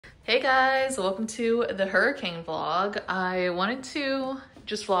Hey guys, welcome to the hurricane vlog. I wanted to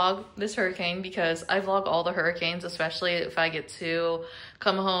just vlog this hurricane because I vlog all the hurricanes, especially if I get to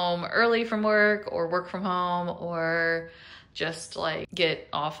come home early from work or work from home or just like get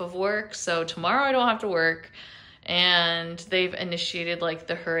off of work. So tomorrow I don't have to work and they've initiated like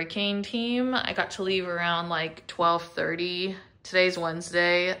the hurricane team. I got to leave around like 12:30. Today's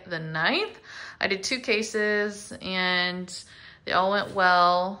Wednesday, the 9th. I did 2 cases and they all went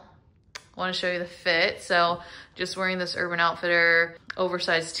well. I want to show you the fit. So just wearing this Urban Outfitter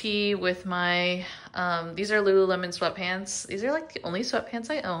oversized tee with my, these are Lululemon sweatpants. These are like the only sweatpants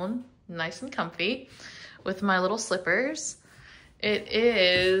I own. Nice and comfy with my little slippers. It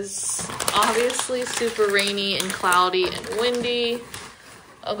is obviously super rainy and cloudy and windy.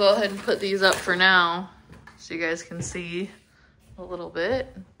 I'll go ahead and put these up for now so you guys can see a little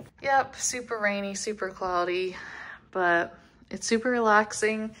bit. Yep, super rainy, super cloudy, but it's super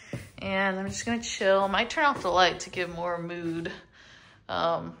relaxing and I'm just gonna chill. Might turn off the light to give more mood,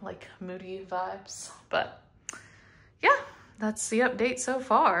 like moody vibes. But yeah, that's the update so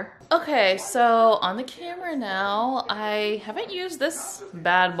far. Okay, so on the camera now, I haven't used this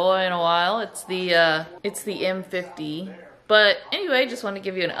bad boy in a while. It's the M50. But anyway, just want to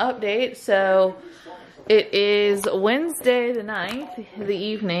give you an update. So it is Wednesday the 9th, the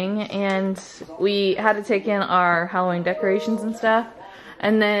evening, and we had to take in our Halloween decorations and stuff.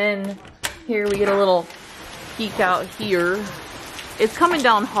 And then here we get a little peek out here. It's coming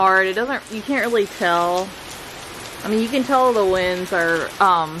down hard. It doesn't, you can't really tell. I mean, you can tell the winds are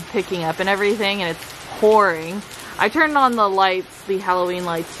picking up and everything, and it's pouring. I turned on the lights, the Halloween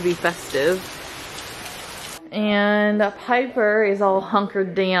lights, to be festive. And Piper is all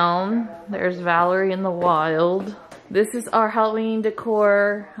hunkered down. There's Valerie in the wild. This is our Halloween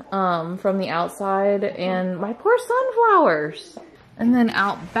decor from the outside, and my poor sunflowers. And then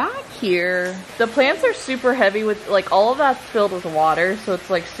out back here, the plants are super heavy with, like, all of that's filled with water, so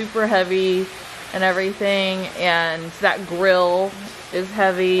it's like super heavy and everything. And that grill is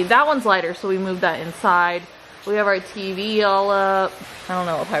heavy. That one's lighter, so we moved that inside. We have our TV all up. I don't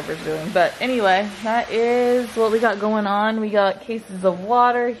know what Piper's doing, but anyway, that is what we got going on. We got cases of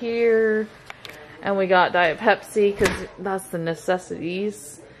water here, and we got Diet Pepsi, because that's the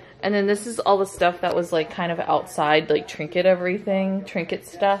necessities. And then this is all the stuff that was like kind of outside, like trinket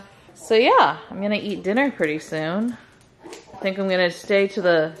stuff. So yeah, I'm gonna eat dinner pretty soon. I think I'm gonna stay to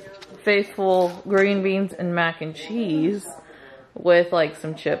the faithful green beans and mac and cheese with like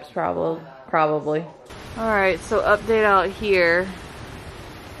some chips probably. Alright, so update out here.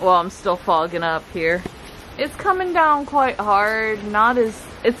 Well, I'm still fogging up here. It's coming down quite hard.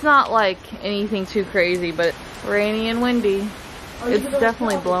 It's not like anything too crazy, but rainy and windy. It's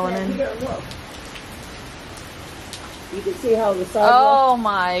definitely blowing in. You can see how the sidewalk. Oh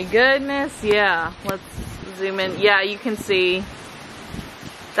my goodness, yeah. Let's zoom in. Yeah, you can see.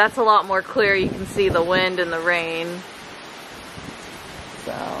 That's a lot more clear. You can see the wind and the rain.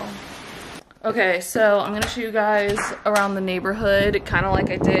 So. Okay, so I'm gonna show you guys around the neighborhood, kind of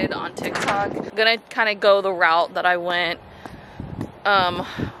like I did on TikTok. I'm gonna kind of go the route that I went,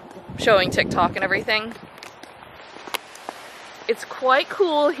 showing TikTok and everything. It's quite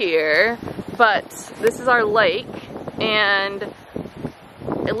cool here, but this is our lake, and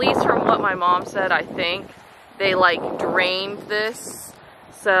at least from what my mom said, I think they like drained this.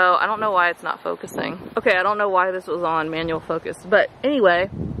 So I don't know why it's not focusing. Okay, I don't know why this was on manual focus, but anyway,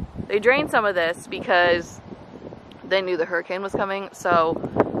 they drained some of this because they knew the hurricane was coming. So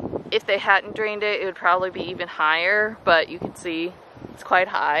if they hadn't drained it, it would probably be even higher, but you can see it's quite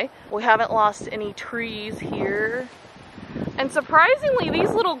high. We haven't lost any trees here. And surprisingly,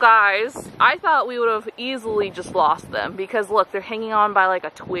 these little guys, I thought we would have easily just lost them because look, they're hanging on by like a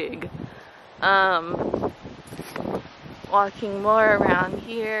twig. Walking more around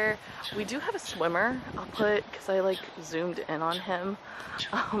here. We do have a swimmer. I'll put, because I like zoomed in on him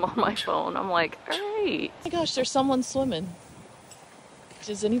on my phone. I'm like, all right. Oh my gosh, there's someone swimming.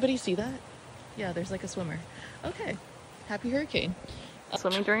 Does anybody see that? Yeah, there's like a swimmer. Okay, happy hurricane.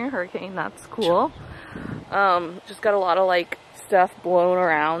 Swimming during a hurricane, that's cool. Just got a lot of like stuff blown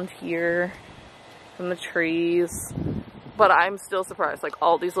around here from the trees. But I'm still surprised, like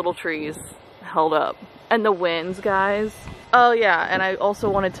all these little trees held up. And the winds, guys. Oh yeah, and I also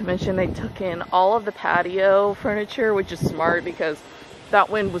wanted to mention they took in all of the patio furniture, which is smart because that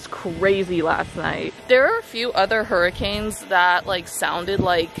wind was crazy last night. There are a few other hurricanes that like sounded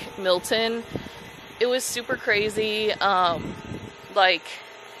like Milton. It was super crazy, like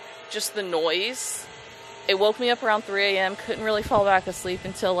just the noise. It woke me up around 3 a.m. Couldn't really fall back asleep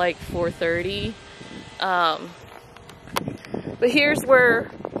until like 4:30. But here's where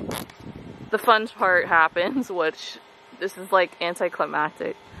the fun part happens, which this is like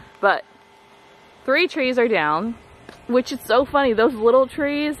anticlimactic, but 3 trees are down, which is so funny. Those little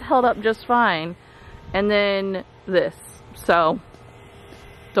trees held up just fine. And then this. So,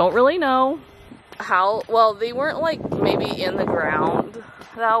 don't really know how, well, they weren't like maybe in the ground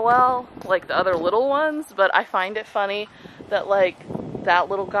that well, like the other little ones, but I find it funny that like that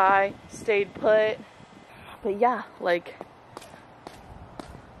little guy stayed put. But yeah, like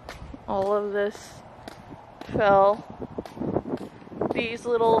all of this fell. These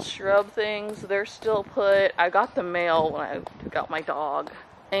little shrub things, they're still put. I got the mail when I took out my dog.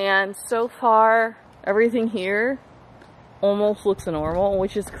 And so far, everything here almost looks normal,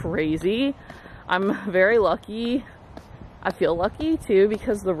 which is crazy. I'm very lucky. I feel lucky too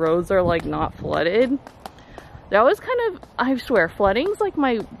because the roads are like not flooded. That was kind of, I swear, flooding's like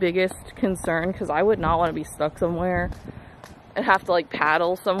my biggest concern because I would not want to be stuck somewhere and have to like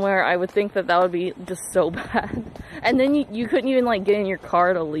paddle somewhere. I would think that that would be just so bad. And then you couldn't even like get in your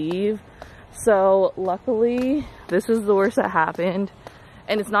car to leave. So luckily this is the worst that happened.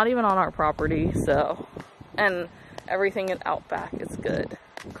 And it's not even on our property, so. And everything in Outback is good.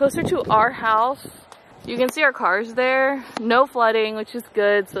 Closer to our house, you can see our cars there. No flooding, which is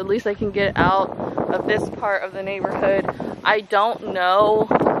good. So at least I can get out of this part of the neighborhood. I don't know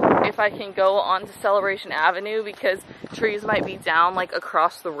if I can go onto Celebration Avenue because trees might be down like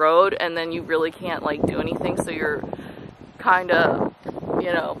across the road and then you really can't like do anything, so you're kind of,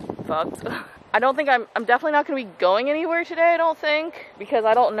 you know, fucked. I don't think I'm definitely not going to be going anywhere today, I don't think, because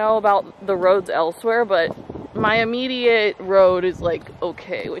I don't know about the roads elsewhere, but my immediate road is like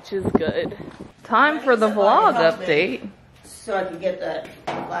okay, which is good. Time for the vlog update. So I can get that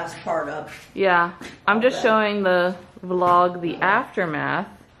last part up. Yeah, I'm just showing the vlog, the aftermath.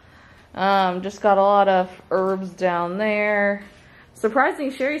 Just got a lot of herbs down there.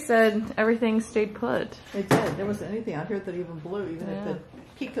 Surprisingly, Sherry said everything stayed put. It did. There wasn't anything out here that even blew, even at the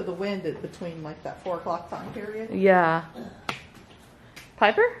peak of the wind at between like that 4 o'clock time period. Yeah.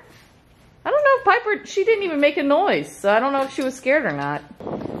 Piper? I don't know if Piper, she didn't even make a noise, so I don't know if she was scared or not.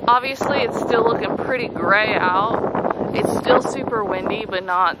 Obviously, it's still looking pretty gray out. It's still super windy, but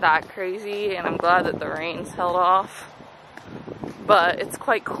not that crazy, and I'm glad that the rain's held off. But it's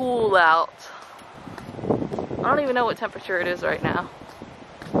quite cool out. I don't even know what temperature it is right now.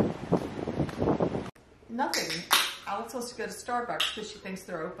 Nothing. Alex wants to go to Starbucks because she thinks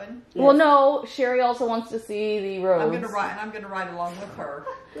they're open. Yes. Well, no, Sherry also wants to see the roads. I'm gonna ride along with her.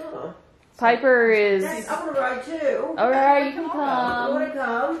 Piper is. Yes, I'm gonna ride too. All right, you can I come. wanna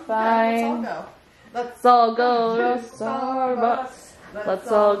come. Fine. Let's all go. Let's all go to Starbucks.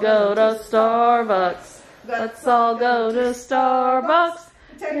 Let's all go to Starbucks. Let's all go to Starbucks.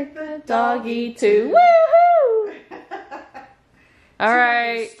 Take the Doggy too. Woohoo! All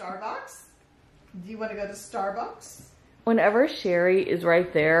right. Starbucks? Do you want to go to Starbucks? Whenever Sherry is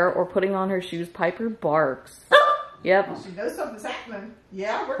right there or putting on her shoes, Piper barks. Yep. She knows something's happening.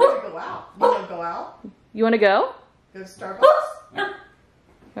 Yeah, we're gonna go out. You wanna go out? You wanna go? Go to Starbucks?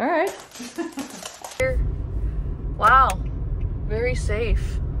 All right. Wow. Very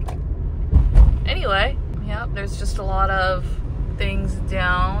safe. Anyway, yep, there's just a lot of things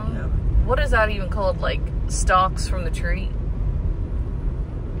down. Yep. What is that even called? Like stalks from the tree?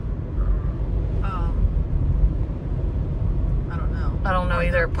 I don't know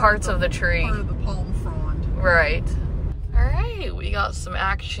either. Parts of the tree. Part of the palm frond. Right. Alright, we got some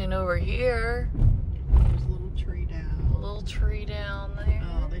action over here. There's a little tree down. A little tree down there.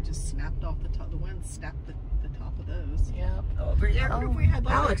 Oh, they just snapped off the top. The wind snapped the top of those. Yep. Over here. What if we had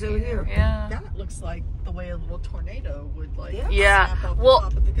like Alex over here. Yeah. That looks like the way a little tornado would like Yeah. snap off Well,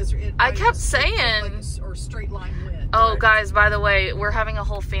 the top because I kept saying, or straight line wind. oh right? guys, by the way, we're having a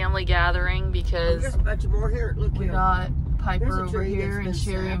whole family gathering because There's a bunch more here. Look we here. got Piper There's a over tree here that's and been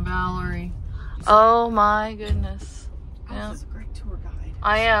Sherry and snapped. Valerie. Oh my goodness. Alex is a great tour guide.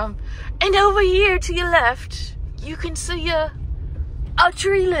 I am. And over here to your left, you can see a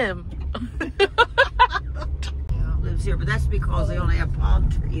tree limb. Lives here, but that's because they only have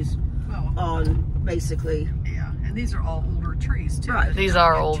palm trees Oh, on basically. yeah, and these are all older trees too. Right. These They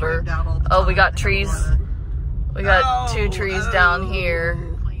are get older. trimmed out all the Oh, we time. got They have a trees. lot of We got Oh, 2 trees down here.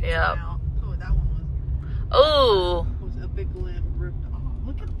 planes Yep. out. Oh, that one Oh. was a big limb ripped off.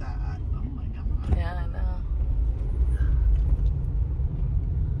 Look at that. Oh my god. Yeah, I know.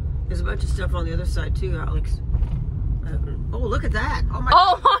 There's a bunch of stuff on the other side too, Alex. Oh, look at that! Oh my!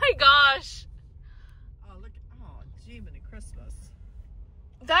 Oh my gosh. Oh, look. Oh, Jayne and Christmas.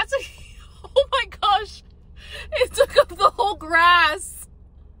 That's a, oh my gosh. It took up the whole grass.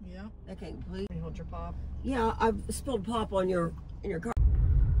 Yeah. That can't complete. Can you hold your pop? Yeah, I've spilled pop on in your car.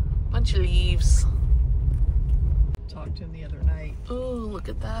 A bunch of leaves. Talked to him the other night. Oh, look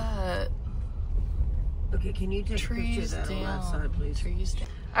at that. Okay, can you take a picture Trees of that on that down. side, please? Trees down.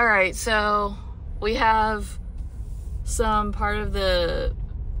 All right, so we have some part of the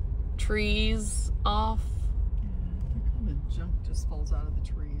trees off. Yeah, the junk just falls out of the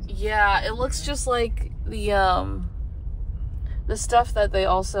trees. Yeah, it looks just like the stuff that they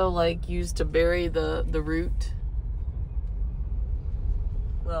also like use to bury the root.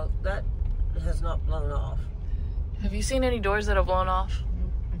 Well, that has not blown off. Have you seen any doors that have blown off?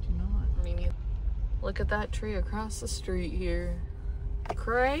 Nope, I do not. I mean, look at that tree across the street here.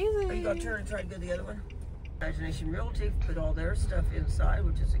 Crazy. Are you gonna turn and try to go the other one? Imagination Realty put all their stuff inside,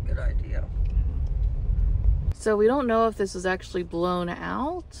 which is a good idea. So we don't know if this was actually blown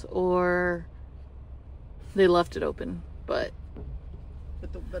out or they left it open, but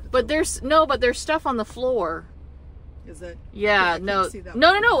there's stuff on the floor. Is that? Yeah, I can't no, see that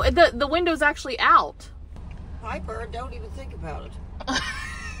no, one. no, the window's actually out. Piper, don't even think about it.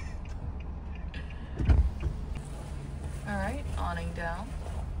 All right, awning down.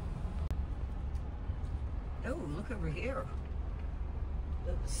 Oh, look over here.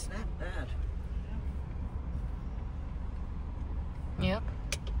 Snap that. Yep.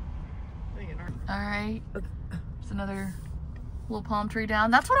 Dang it, aren't- All right. There's another little palm tree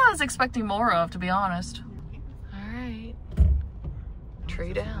down. That's what I was expecting more of, to be honest. All right.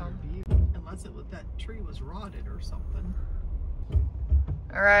 Tree down. Unless that tree was rotted or something.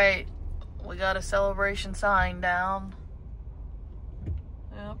 All right. We got a celebration sign down.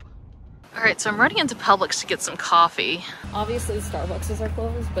 Yep. All right, so I'm running into Publix to get some coffee. Obviously, Starbucks are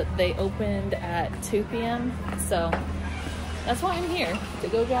closed, but they opened at 2 p.m. So that's why I'm here, to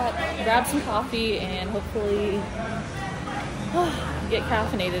go grab some coffee and hopefully get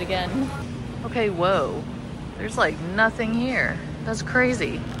caffeinated again. Okay, whoa. There's like nothing here. That's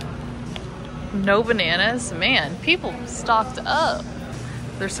crazy. No bananas. Man, people stocked up.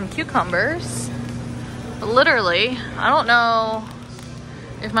 There's some cucumbers. But literally, I don't know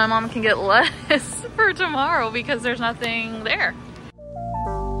if my mom can get lettuce for tomorrow because there's nothing there.